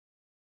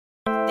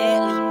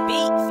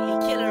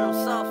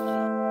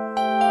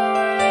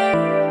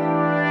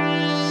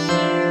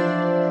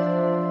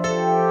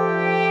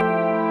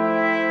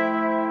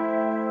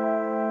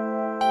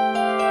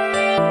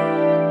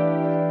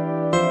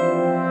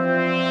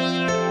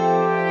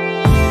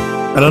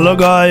Hello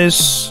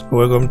guys,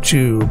 welcome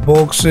to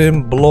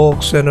Boxing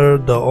Blog Center,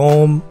 the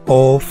home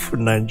of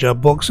Ninja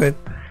Boxing.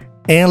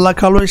 And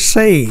like I always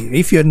say,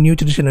 if you're new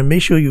to the channel,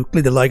 make sure you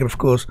click the like and of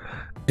course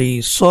the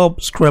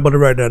subscribe button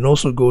right now, and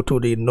also go to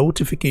the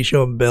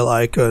notification bell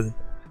icon,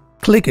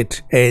 click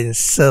it and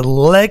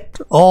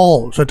select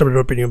all so the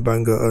opinion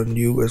banger, a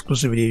new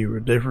exclusive video. You will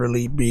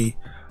definitely be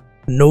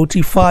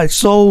notified.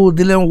 So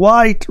Dillian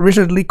Whyte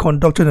recently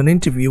conducted an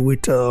interview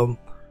with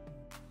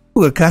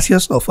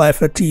Cassius of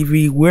FIFA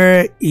TV,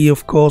 where he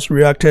of course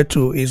reacted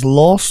to his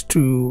loss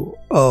to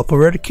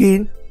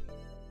Povetkin.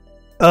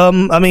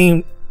 I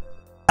mean,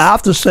 I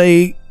have to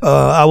say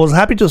I was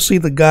happy to see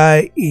the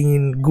guy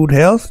in good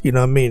health, you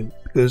know what I mean,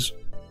 because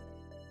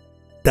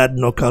that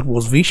knockout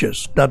was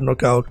vicious. That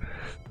knockout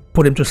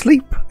put him to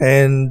sleep,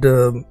 and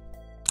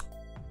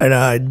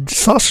I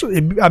saw,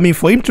 I mean,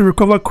 for him to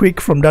recover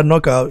quick from that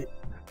knockout,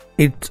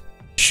 it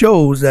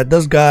shows that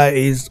this guy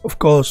is of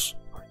course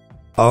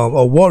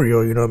a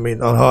warrior, you know what I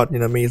mean, at heart, you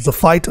know what I mean, he's a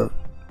fighter,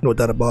 no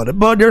doubt about it.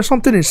 But there's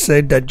something he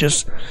said that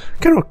just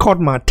kind of caught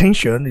my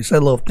attention. He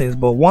said a lot of things,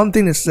 but one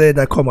thing he said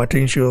that caught my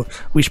attention,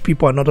 which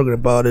people are not talking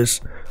about, is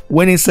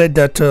when he said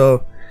that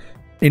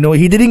you know,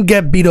 he didn't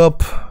get beat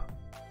up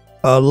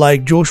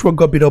like Joshua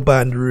got beat up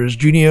by Ruiz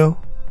Jr.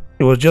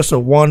 It was just a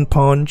one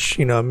punch,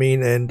 you know what I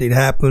mean, and it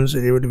happens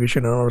in the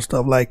division and all that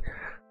stuff. Like,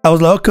 I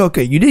was like,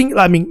 okay, you didn't,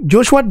 I mean,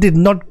 Joshua did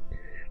not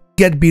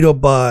get beat up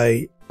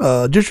by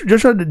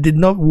Joshua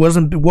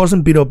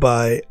wasn't beat up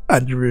by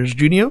Ruiz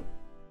Jr.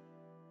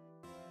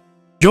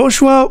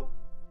 Joshua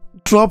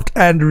dropped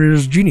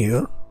Ruiz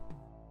Jr.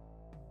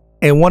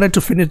 and wanted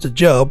to finish the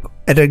job,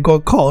 and then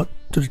got caught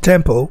to the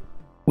temple,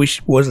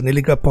 which was an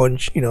illegal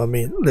punch. You know what I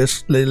mean?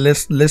 Let's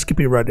keep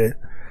it right there,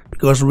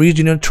 because Ruiz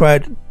Jr.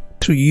 tried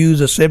to use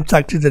the same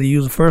tactics that he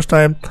used the first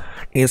time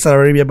in Saudi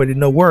Arabia, but it did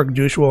not work.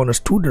 Joshua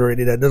understood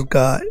already that this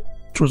guy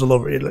throws a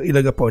lot of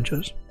illegal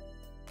punches,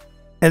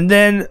 and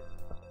then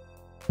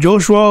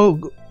Joshua,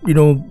 you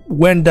know,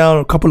 went down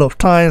a couple of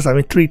times, I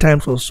mean 3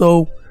 times or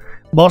so,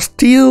 but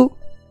still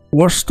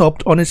was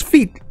stopped on his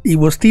feet. He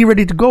was still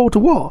ready to go to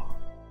war.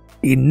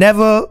 He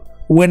never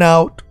went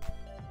out,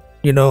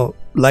 you know,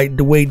 like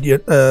the way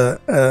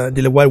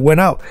Dillian Whyte went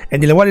out.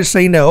 And Dillian Whyte is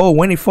saying that, oh,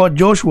 when he fought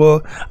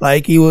Joshua,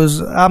 like he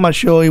was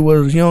amateur, he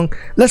was young.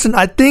 Listen,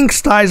 I think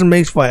styles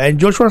makes fight, and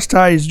Joshua's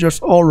style is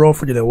just all wrong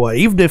for Dillian Whyte.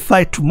 If they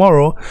fight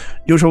tomorrow,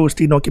 Joshua will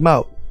still knock him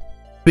out,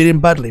 beat him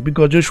badly,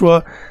 because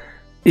Joshua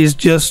is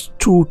just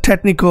too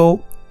technical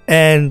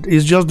and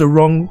is just the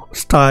wrong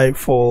style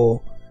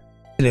for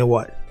Dillian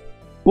Whyte.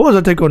 What was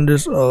your take on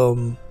this,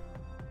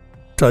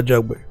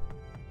 Tajagbe?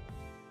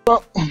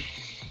 Well,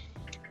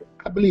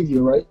 I believe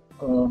you're right.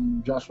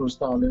 Joshua's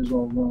style is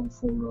all wrong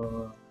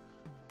for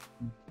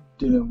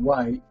Dillian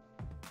Whyte,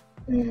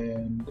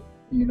 and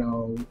you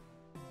know,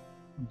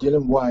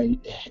 Dillian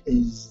Whyte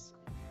is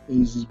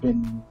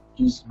been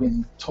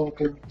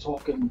talking,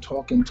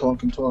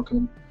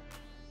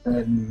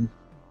 and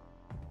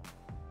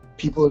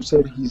people have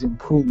said he's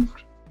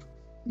improved.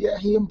 Yeah,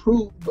 he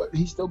improved, but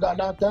he still got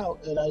knocked out.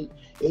 And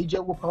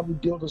AJ will probably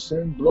deal the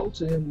same blow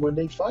to him when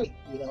they fight.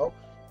 You know,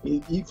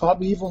 he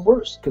probably even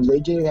worse, because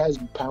AJ has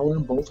power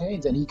in both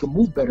hands and he can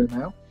move better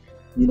now.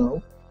 You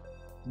know,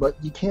 but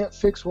you can't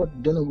fix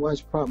what Dillian Whyte's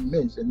problem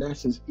is, and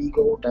that's his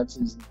ego. That's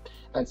his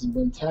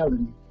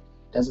mentality.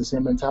 That's the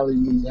same mentality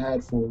he's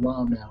had for a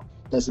while now.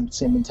 That's the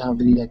same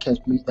mentality that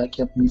kept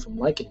me from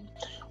liking him.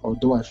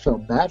 Although I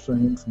felt bad for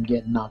him from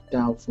getting knocked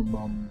out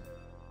from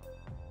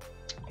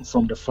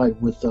the fight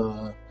with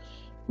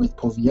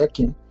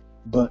Povetkin,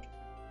 but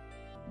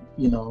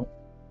you know,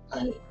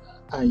 I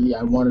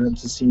wanted him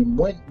to see him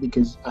win,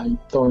 because I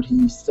thought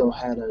he still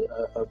had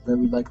a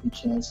very likely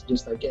chance,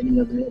 just like any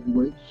other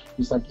heavyweight.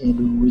 Just like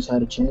Andrew Ruiz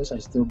had a chance, I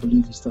still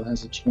believe he still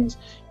has a chance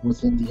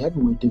within the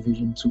heavyweight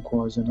division to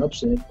cause an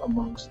upset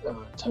amongst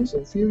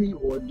Tyson Fury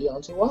or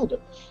Deontay Wilder,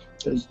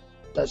 because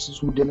that's just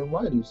who Dillian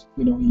Whyte is.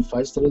 You know, he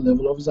fights to the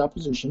level of his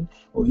opposition,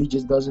 or he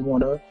just doesn't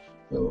want to.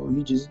 Or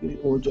he just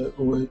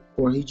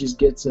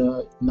gets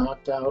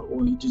knocked out,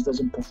 or he just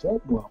doesn't perform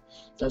well.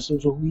 That's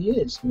just who he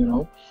is, you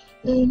know.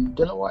 And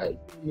Dillian Whyte,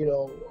 you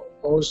know,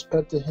 all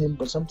respect to him,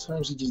 but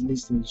sometimes he just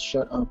needs to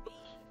shut up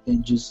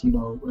and just, you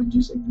know, and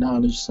just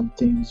acknowledge some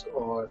things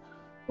or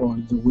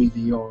the way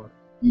they are,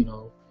 you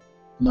know.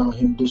 Now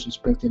him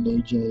disrespecting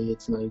AJ,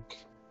 it's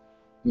like,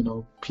 you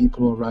know,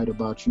 people are right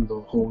about you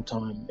the whole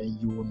time, and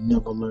you will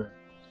never learn,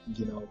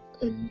 you know.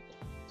 And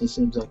it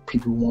seems like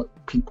people want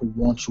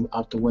you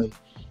out the way,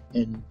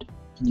 and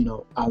you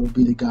know, I will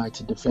be the guy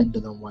to defend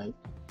Dillian Whyte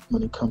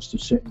when it comes to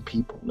certain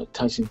people, like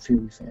Tyson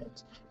Fury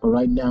fans. But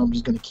right now, I'm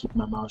just gonna keep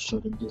my mouth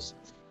shut and just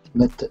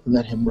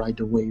let him ride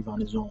the wave on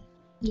his own.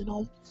 You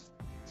know,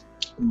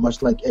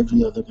 much like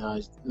every other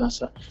guy. That's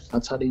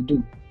how they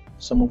do.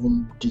 Some of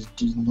them just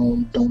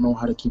don't know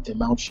how to keep their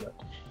mouth shut,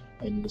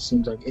 and it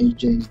seems like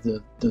AJ's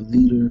the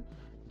leader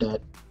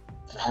that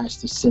has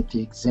to set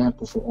the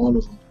example for all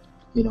of them.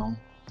 You know,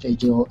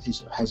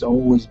 AJ has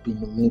always been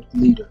the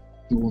leader.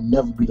 He will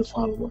never be the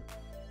follower.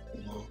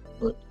 You know,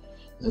 but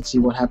let's see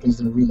what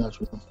happens in the rematch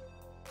with him.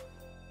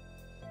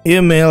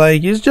 Yeah, man,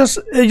 like it's just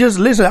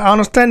listen. I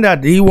understand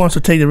that he wants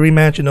to take the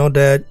rematch, you know,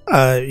 that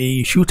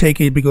he should take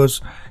it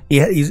because he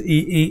had a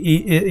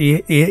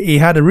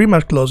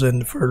rematch clause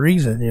in for a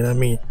reason, you know what I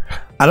mean?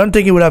 I don't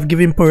think he would have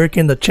given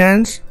Povetkin the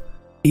chance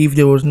if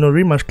there was no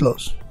rematch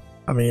clause.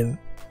 I mean,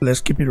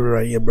 let's keep it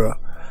right here, bro.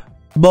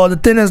 But the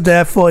thing is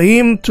that for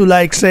him to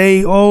like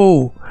say,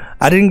 "Oh,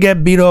 I didn't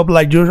get beat up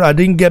like Joshua. I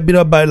didn't get beat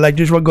up by like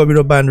Joshua got beat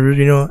up by,"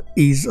 you know,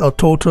 is a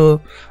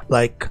total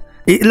like.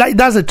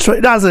 That's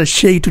a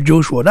shade to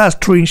Joshua. That's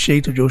throwing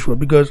shade to Joshua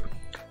because,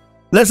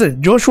 listen,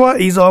 Joshua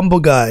is a humble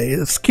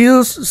guy.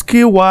 Skill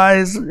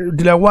wise,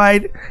 Dillian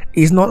Whyte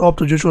is not up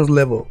to Joshua's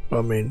level.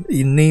 I mean,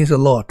 he needs a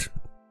lot.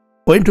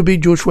 For him to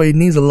beat Joshua, he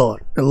needs a lot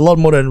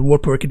more than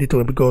what Povetkin did to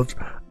him because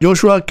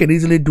Joshua can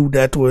easily do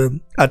that to him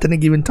at any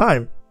given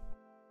time.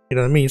 You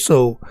know what I mean?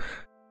 So,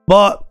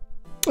 but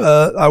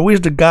I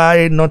wish the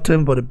guy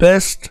nothing but the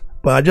best.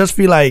 But I just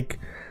feel like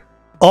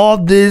all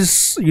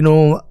this, you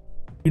know,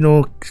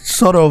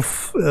 sort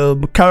of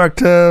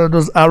character,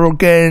 those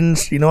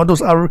arrogance, you know,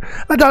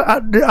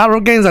 the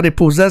arrogance that he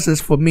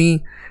possesses for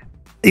me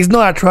is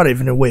not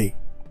attractive in a way.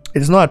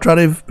 It's not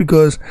attractive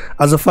because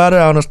as a fighter,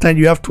 I understand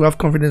you have to have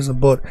confidence,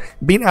 but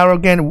being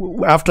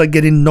arrogant after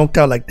getting knocked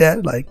out like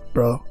that, like,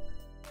 bro,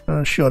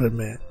 shut it,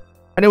 man.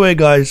 Anyway,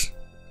 guys,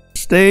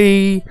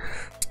 stay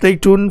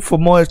tuned for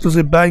more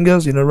exclusive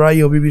bangers. You know, right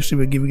here on BBC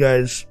will give you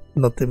guys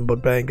nothing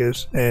but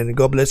bangers, and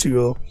God bless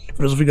you all.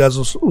 For those of you guys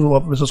who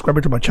have been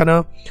subscribing to my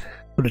channel,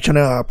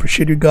 I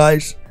appreciate you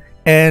guys.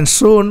 And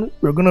soon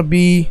we're gonna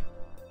be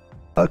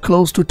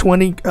close to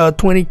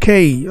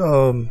 20k.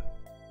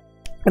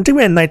 I think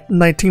we're at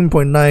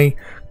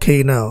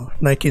 19.9k now,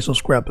 9k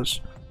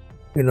subscribers.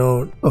 You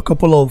know, a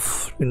couple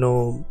of, you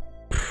know,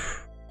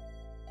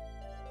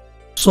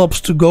 subs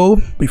to go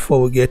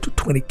before we get to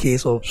 20k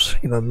subs.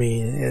 You know what I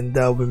mean? And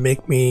that will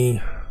make me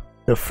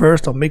the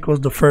first, or make us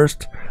the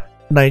first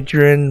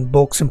Nigerian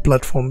boxing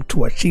platform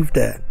to achieve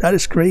that. That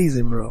is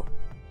crazy, bro.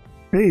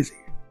 Crazy.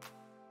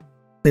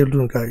 Stay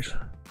tuned, guys.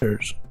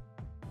 Cheers.